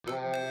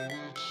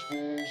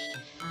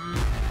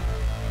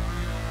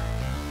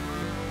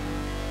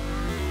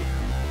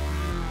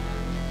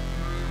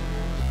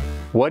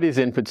What is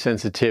input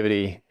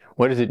sensitivity?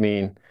 What does it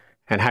mean?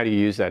 And how do you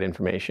use that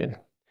information?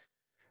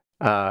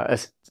 A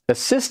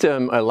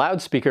system, a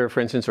loudspeaker, for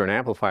instance, or an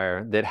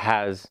amplifier that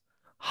has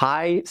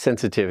high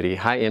sensitivity,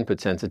 high input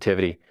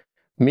sensitivity,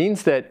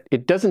 means that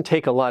it doesn't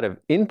take a lot of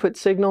input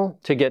signal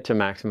to get to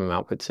maximum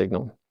output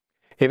signal.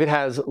 If it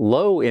has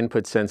low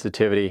input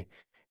sensitivity,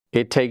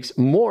 it takes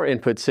more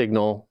input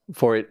signal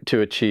for it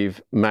to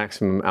achieve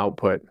maximum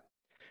output.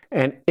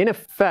 And in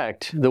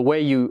effect, the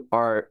way you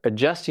are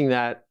adjusting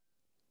that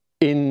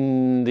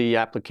in the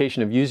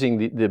application of using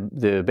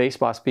the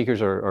BASSBOS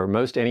speakers or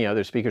most any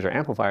other speakers or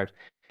amplifiers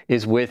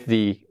is with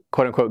the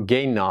quote-unquote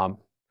gain knob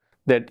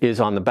that is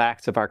on the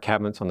backs of our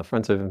cabinets, on the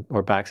fronts of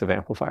or backs of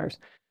amplifiers.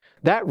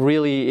 That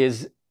really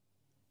is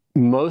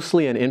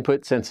mostly an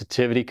input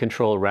sensitivity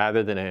control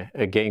rather than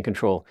a gain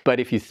control. But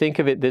if you think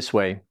of it this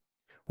way,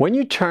 when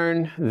you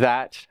turn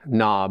that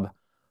knob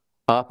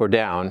up or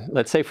down,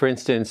 let's say for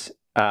instance,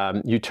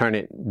 you turn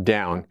it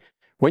down.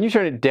 When you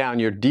turn it down,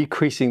 you're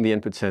decreasing the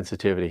input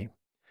sensitivity.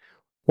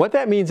 What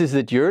that means is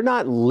that you're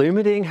not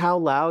limiting how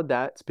loud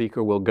that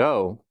speaker will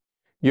go.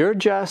 You're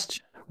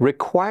just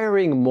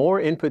requiring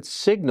more input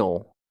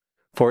signal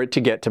for it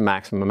to get to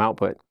maximum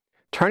output.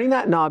 Turning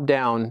that knob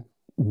down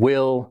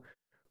will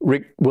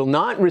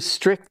not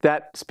restrict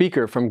that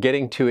speaker from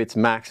getting to its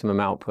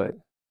maximum output.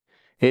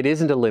 It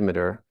isn't a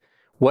limiter.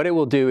 What it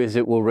will do is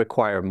it will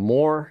require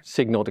more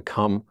signal to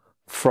come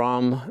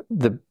from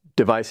the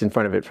device in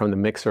front of it, from the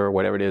mixer or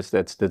whatever it is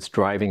that's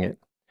driving it.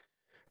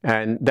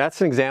 And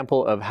that's an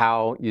example of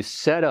how you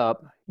set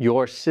up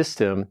your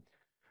system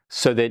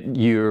so that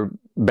you're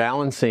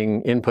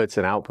balancing inputs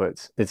and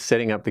outputs. It's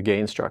setting up the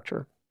gain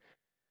structure.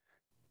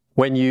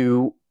 When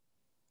you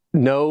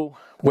know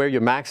where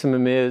your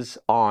maximum is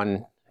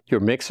on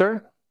your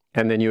mixer,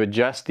 and then you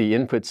adjust the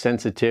input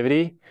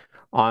sensitivity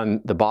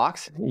on the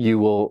box, you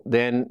will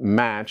then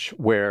match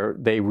where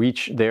they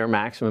reach their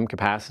maximum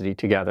capacity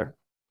together.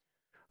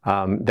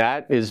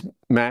 That is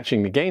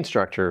matching the gain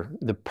structure.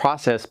 The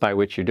process by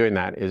which you're doing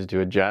that is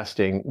to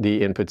adjusting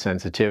the input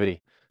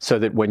sensitivity so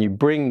that when you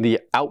bring the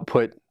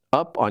output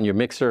up on your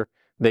mixer,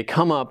 they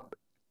come up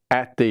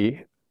at the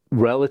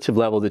relative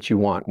level that you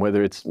want.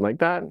 Whether it's like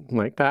that,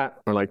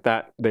 or like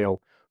that,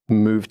 they'll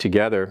move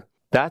together.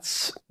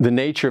 That's the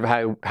nature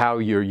of how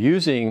you're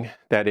using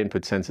that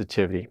input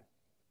sensitivity.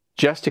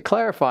 Just to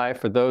clarify,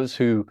 for those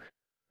who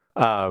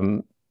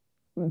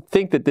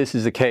think that this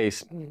is the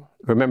case,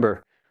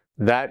 remember,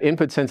 that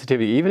input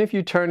sensitivity, even if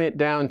you turn it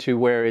down to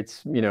where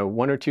it's,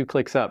 1 or 2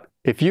 clicks up,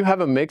 if you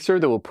have a mixer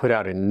that will put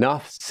out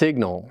enough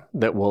signal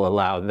that will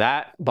allow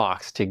that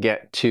box to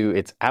get to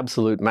its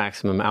absolute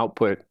maximum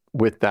output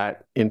with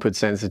that input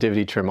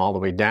sensitivity trim all the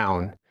way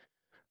down,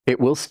 it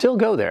will still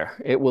go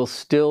there. It will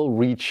still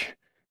reach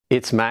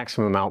its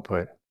maximum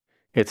output.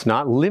 It's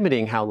not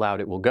limiting how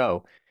loud it will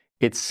go.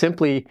 It's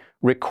simply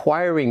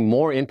requiring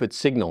more input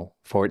signal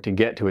for it to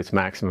get to its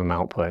maximum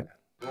output.